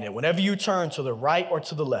 walk in it. Whenever you turn to the right or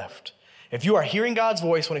to the left, If you are hearing God's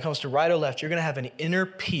voice when it comes to right or left, you're going to have an inner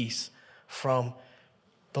peace from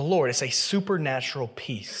the Lord. It's a supernatural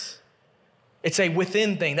peace. It's a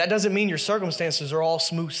within thing. That doesn't mean your circumstances are all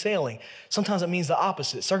smooth sailing. Sometimes it means the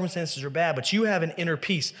opposite. Circumstances are bad, but you have an inner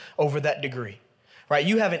peace over that degree, right?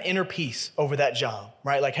 You have an inner peace over that job,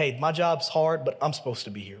 right? Like, hey, my job's hard, but I'm supposed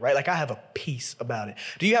to be here, right? Like, I have a peace about it.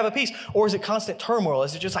 Do you have a peace? Or is it constant turmoil?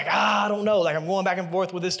 Is it just like, I don't know. Like, I'm going back and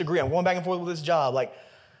forth with this degree. I'm going back and forth with this job. Like,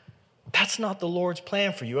 that's not the Lord's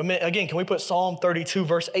plan for you. I mean, again, can we put Psalm 32,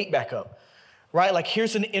 verse 8 back up? Right? Like,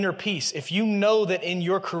 here's an inner peace. If you know that in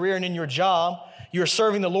your career and in your job, you're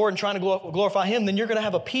serving the Lord and trying to glorify him, then you're going to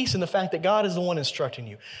have a peace in the fact that God is the one instructing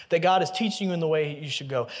you, that God is teaching you in the way you should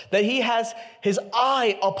go, that he has his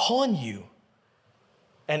eye upon you,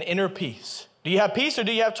 an inner peace. Do you have peace or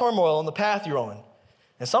do you have turmoil on the path you're on?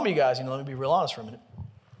 And some of you guys, let me be real honest for a minute.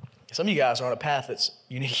 Some of you guys are on a path that's,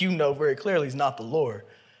 you know very clearly is not the Lord's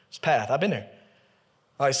path. I've been there.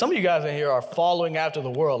 Like, some of you guys in here are following after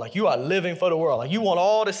the world. Like, you are living for the world. Like, you want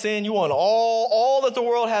all the sin. You want all that the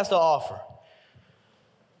world has to offer.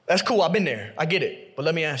 That's cool. I've been there. I get it. But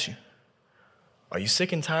let me ask you, are you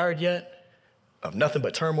sick and tired yet of nothing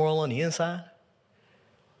but turmoil on the inside?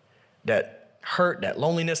 That hurt, that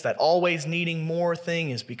loneliness, that always needing more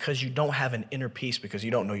thing is because you don't have an inner peace, because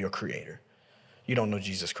you don't know your Creator. You don't know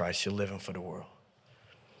Jesus Christ. You're living for the world.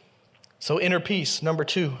 So inner peace, number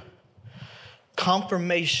 2.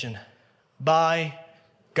 Confirmation by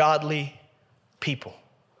godly people.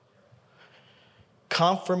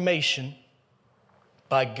 Confirmation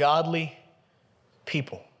by godly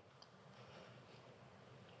people.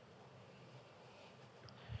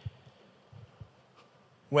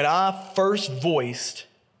 When I first voiced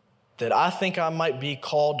that I think I might be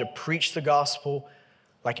called to preach the gospel,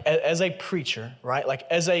 like as a preacher, right? Like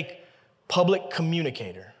as a public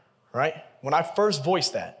communicator, right? When I first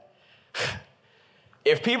voiced that,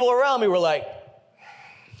 if people around me were like,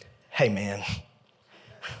 hey man,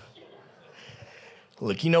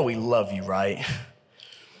 look, we love you, right?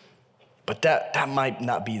 But that might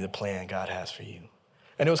not be the plan God has for you.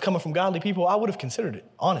 And it was coming from godly people, I would have considered it,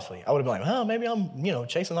 honestly. I would have been like, oh, maybe I'm,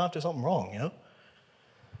 chasing after something wrong,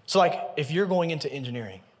 So like, if you're going into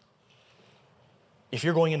engineering, if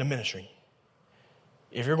you're going into ministry,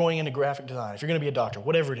 if you're going into graphic design, if you're going to be a doctor,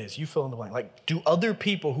 whatever it is, you fill in the blank. Like, do other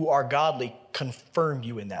people who are godly confirm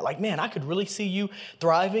you in that? Like, man, I could really see you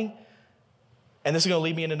thriving. And this is going to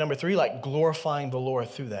lead me into number 3, like glorifying the Lord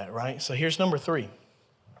through that, right? So here's number 3.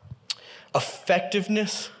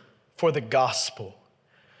 Effectiveness for the gospel.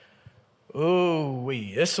 Ooh,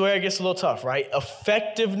 this is where it gets a little tough, right?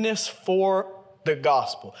 Effectiveness for the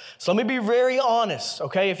gospel. So let me be very honest,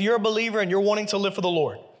 okay? If you're a believer and you're wanting to live for the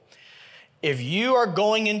Lord, if you are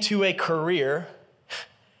going into a career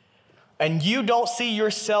and you don't see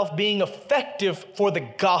yourself being effective for the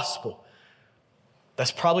gospel,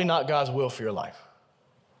 that's probably not God's will for your life.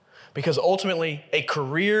 Because ultimately, a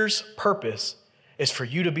career's purpose is for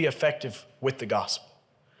you to be effective with the gospel.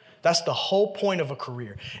 That's the whole point of a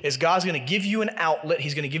career, is God's going to give you an outlet.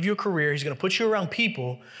 He's going to give you a career. He's going to put you around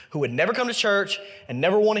people who would never come to church and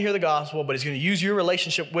never want to hear the gospel, but he's going to use your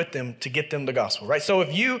relationship with them to get them the gospel, right? So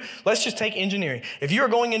let's just take engineering. If you are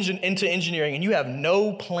going into engineering and you have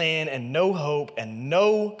no plan and no hope and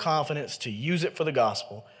no confidence to use it for the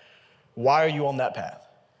gospel, why are you on that path?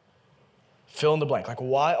 Fill in the blank. Like,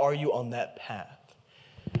 why are you on that path?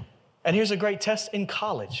 And here's a great test in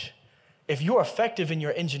college. If you're effective in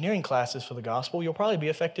your engineering classes for the gospel, you'll probably be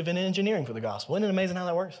effective in engineering for the gospel. Isn't it amazing how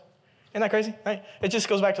that works? Isn't that crazy, right? It just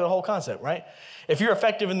goes back to the whole concept, right? If you're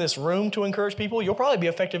effective in this room to encourage people, you'll probably be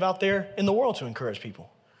effective out there in the world to encourage people,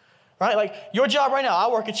 right? Like your job right now, I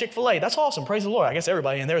work at Chick-fil-A. That's awesome. Praise the Lord. I guess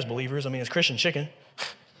everybody in there is believers. I mean, it's Christian chicken.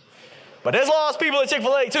 But there's lost people at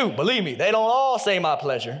Chick-fil-A too. Believe me, they don't all say my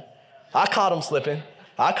pleasure. I caught them slipping.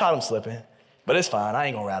 But it's fine. I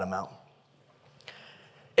ain't going to rat them out.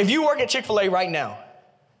 If you work at Chick-fil-A right now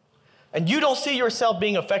and you don't see yourself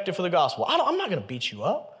being effective for the gospel, I'm not going to beat you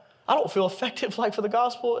up. I don't feel effective like for the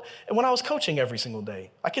gospel when I was coaching every single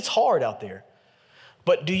day. Like, it's hard out there.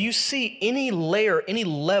 But do you see any layer, any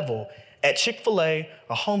level at Chick-fil-A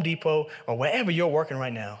or Home Depot or wherever you're working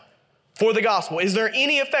right now for the gospel? Is there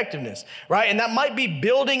any effectiveness, right? And that might be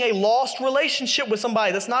building a lost relationship with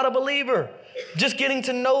somebody that's not a believer. Just getting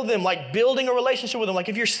to know them, like building a relationship with them. Like,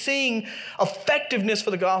 if you're seeing effectiveness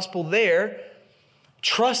for the gospel there,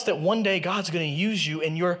 trust that one day God's going to use you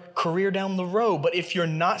in your career down the road. But if you're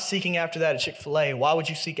not seeking after that at Chick-fil-A, why would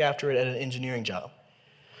you seek after it at an engineering job?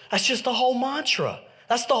 That's just the whole mantra.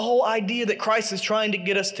 That's the whole idea that Christ is trying to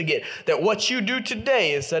get us to get. That what you do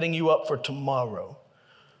today is setting you up for tomorrow,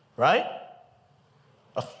 right?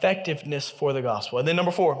 Effectiveness for the gospel. And then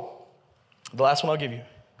number 4, the last one I'll give you.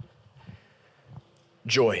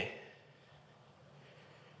 Joy.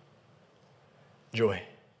 Joy.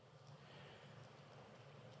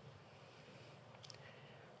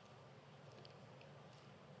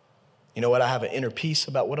 You know what? I have an inner peace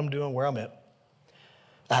about what I'm doing, where I'm at.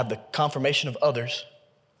 I have the confirmation of others,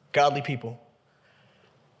 godly people.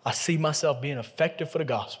 I see myself being effective for the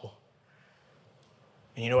gospel.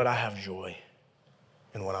 And you know what? I have joy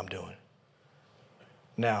in what I'm doing.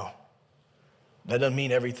 Now, that doesn't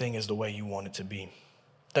mean everything is the way you want it to be.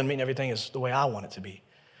 Doesn't mean everything is the way I want it to be.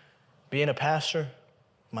 Being a pastor,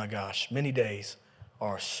 my gosh, many days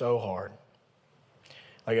are so hard.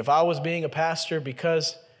 Like if I was being a pastor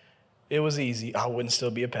because it was easy, I wouldn't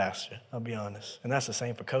still be a pastor, I'll be honest. And that's the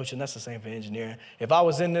same for coaching, that's the same for engineering. If I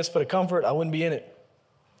was in this for the comfort, I wouldn't be in it.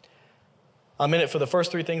 I'm in it for the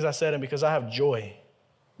first 3 things I said, and because I have joy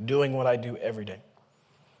doing what I do every day.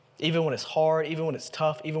 Even when it's hard, even when it's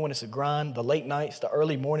tough, even when it's a grind, the late nights, the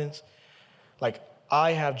early mornings, like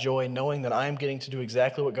I have joy knowing that I am getting to do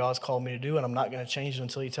exactly what God's called me to do, and I'm not going to change it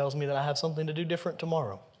until he tells me that I have something to do different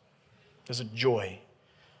tomorrow. There's a joy.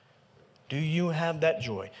 Do you have that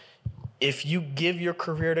joy? If you give your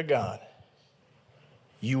career to God,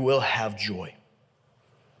 you will have joy.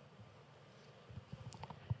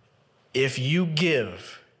 If you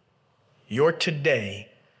give your today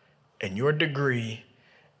and your degree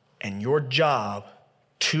and your job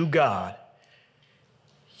to God,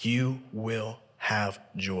 you will have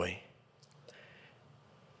joy.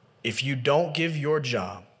 If you don't give your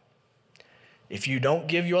job, if you don't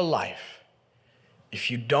give your life, if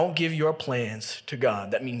you don't give your plans to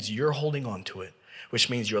God, that means you're holding on to it, which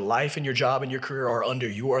means your life and your job and your career are under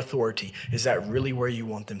your authority. Is that really where you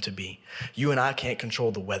want them to be? You and I can't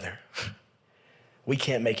control the weather. We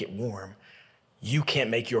can't make it warm. You can't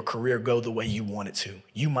make your career go the way you want it to.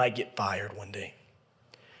 You might get fired one day.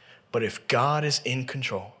 But if God is in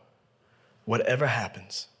control, whatever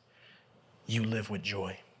happens, you live with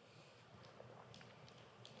joy.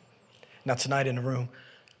 Now tonight in the room,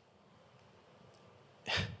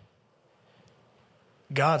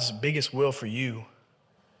 God's biggest will for you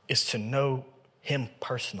is to know him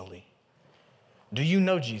personally. Do you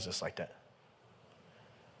know Jesus like that?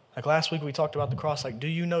 Like last week we talked about the cross, like do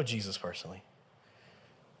you know Jesus personally?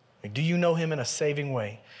 Like, do you know him in a saving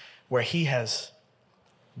way where he has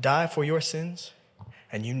died for your sins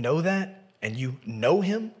and you know that and you know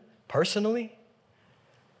him personally?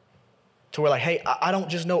 To where like, hey, I don't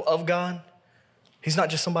just know of God. He's not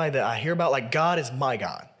just somebody that I hear about. Like God is my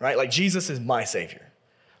God, right? Like Jesus is my Savior.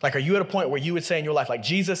 Like, are you at a point where you would say in your life, like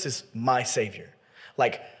Jesus is my Savior?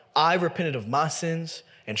 Like I repented of my sins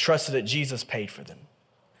and trusted that Jesus paid for them.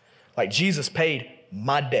 Like Jesus paid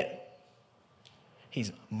my debt.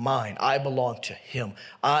 He's mine. I belong to him.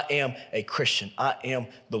 I am a Christian. I am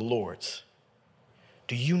the Lord's.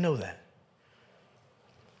 Do you know that?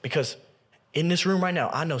 Because in this room right now,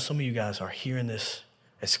 I know some of you guys are hearing this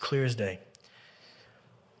as clear as day.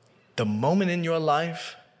 The moment in your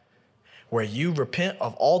life where you repent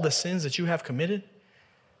of all the sins that you have committed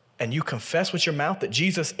and you confess with your mouth that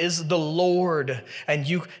Jesus is the Lord and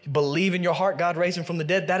you believe in your heart God raised him from the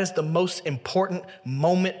dead, that is the most important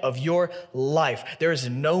moment of your life. There is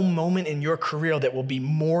no moment in your career that will be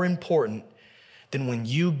more important than when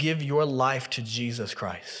you give your life to Jesus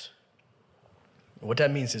Christ. What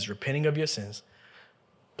that means is repenting of your sins,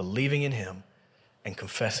 believing in him, and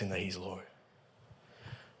confessing that he's Lord.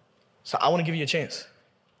 So I want to give you a chance.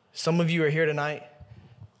 Some of you are here tonight.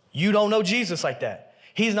 You don't know Jesus like that.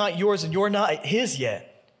 He's not yours and you're not his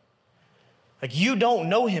yet. Like you don't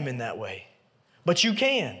know him in that way, but you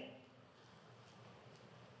can.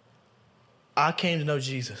 I came to know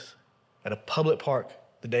Jesus at a public park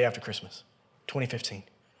the day after Christmas, 2015.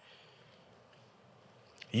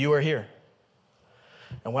 You are here.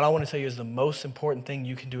 And what I want to tell you is the most important thing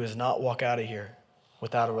you can do is not walk out of here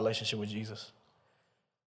without a relationship with Jesus.